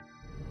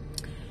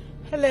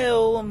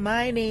Hello,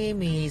 my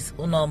name is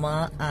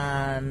Unoma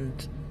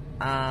and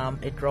I'm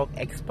a drug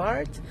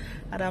expert,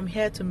 and I'm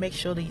here to make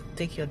sure that you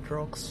take your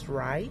drugs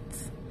right,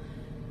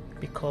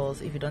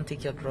 because if you don't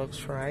take your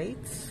drugs right,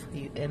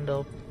 you end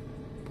up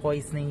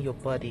poisoning your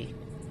body.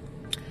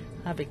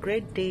 Have a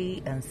great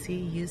day and see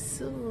you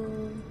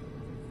soon.